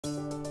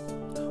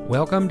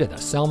Welcome to the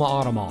Selma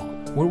Auto Mall,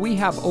 where we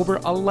have over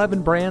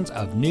 11 brands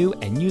of new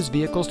and used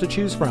vehicles to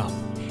choose from.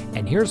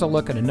 And here's a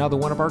look at another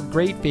one of our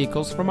great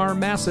vehicles from our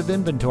massive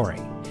inventory,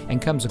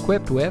 and comes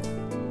equipped with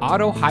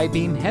auto high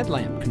beam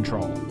headlamp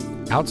control,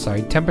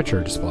 outside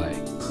temperature display,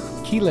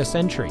 keyless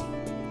entry,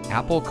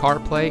 Apple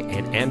CarPlay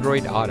and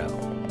Android Auto,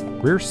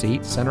 rear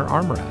seat center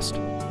armrest,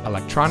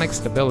 electronic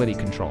stability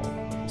control,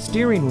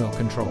 steering wheel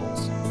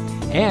controls,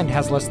 and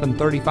has less than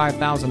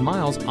 35,000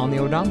 miles on the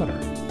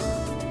odometer.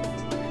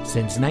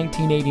 Since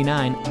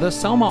 1989, the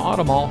Selma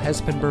Auto Mall has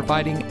been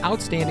providing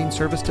outstanding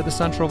service to the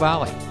Central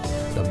Valley.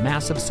 The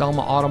massive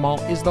Selma Auto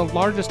Mall is the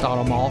largest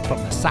auto mall from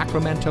the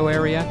Sacramento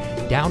area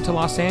down to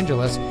Los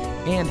Angeles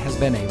and has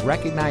been a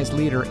recognized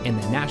leader in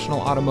the National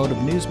Automotive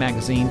News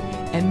magazine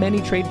and many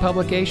trade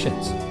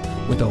publications.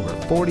 With over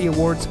 40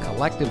 awards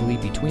collectively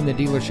between the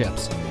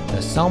dealerships,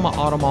 the Selma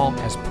Auto Mall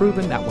has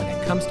proven that when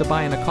it comes to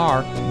buying a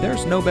car,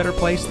 there's no better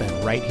place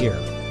than right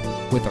here.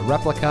 With a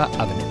replica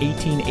of an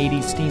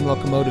 1880 steam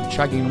locomotive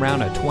chugging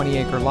around a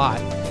 20-acre lot,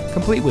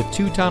 complete with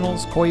 2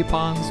 tunnels, koi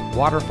ponds,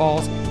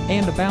 waterfalls,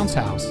 and a bounce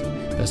house,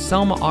 the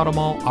Selma Auto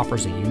Mall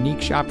offers a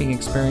unique shopping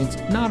experience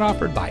not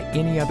offered by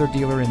any other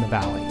dealer in the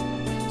valley.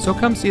 So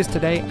come see us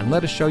today and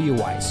let us show you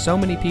why so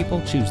many people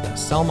choose the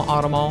Selma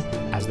Auto Mall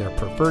as their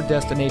preferred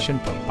destination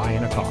for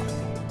buying a car.